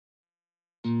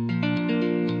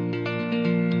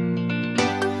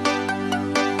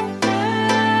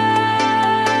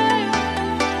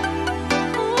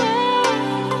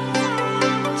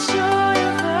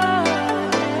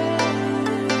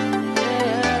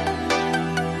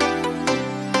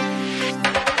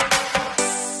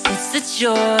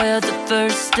joy of the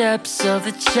first steps of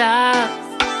a child.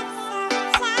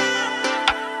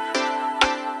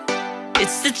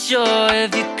 It's the joy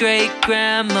of your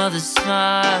great-grandmother's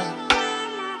smile.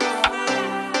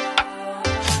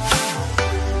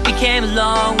 We came a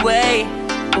long way,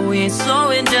 but we ain't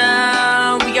slowing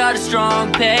down. We got a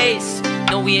strong pace,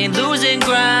 no, we ain't losing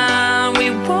ground. We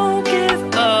won't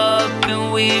give up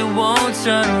and we won't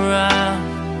turn around.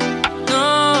 No,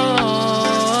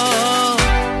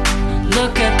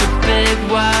 look at the big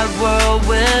wide world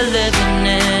we're living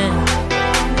in.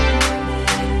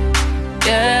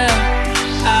 Yeah,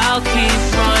 I'll keep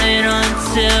running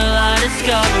until I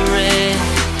discover it.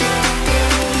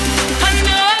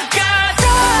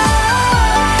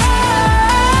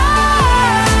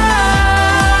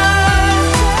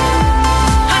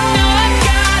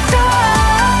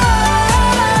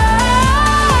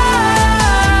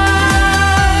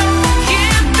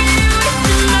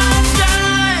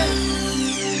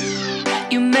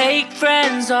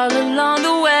 All along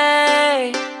the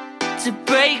way to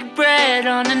break bread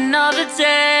on another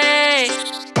day.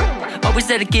 Always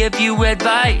there to give you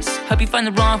advice, help you find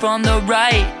the wrong from the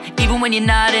right. Even when you're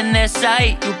not in their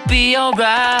sight, you'll be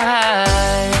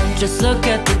alright. Just look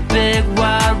at the big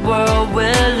wide world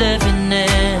we're living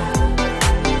in.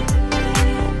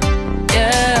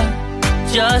 Yeah,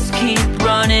 just keep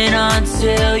running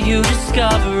until you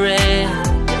discover it.